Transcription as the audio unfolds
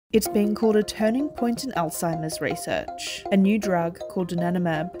It's been called a turning point in Alzheimer's research. A new drug called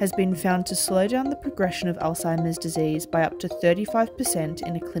donanemab has been found to slow down the progression of Alzheimer's disease by up to 35%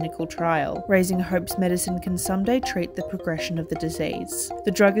 in a clinical trial, raising hopes medicine can someday treat the progression of the disease.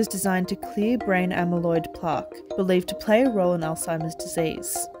 The drug is designed to clear brain amyloid plaque, believed to play a role in Alzheimer's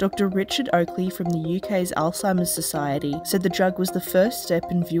disease. Dr. Richard Oakley from the UK's Alzheimer's Society said the drug was the first step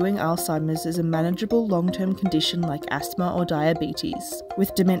in viewing Alzheimer's as a manageable long-term condition like asthma or diabetes.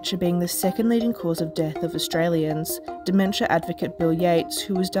 With dementia being the second leading cause of death of Australians, dementia advocate Bill Yates,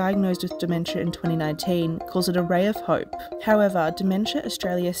 who was diagnosed with dementia in 2019, calls it a ray of hope. However, Dementia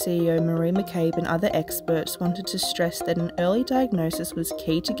Australia CEO McCabe and other experts wanted to stress that an early diagnosis was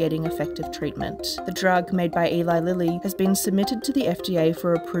key to getting effective treatment. The drug, made by Eli Lilly, has been submitted to the FDA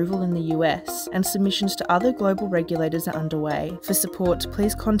for approval in the US, and submissions to other global regulators are underway. For support,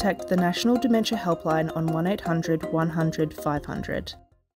 please contact the National Dementia Helpline on 1800 100 500.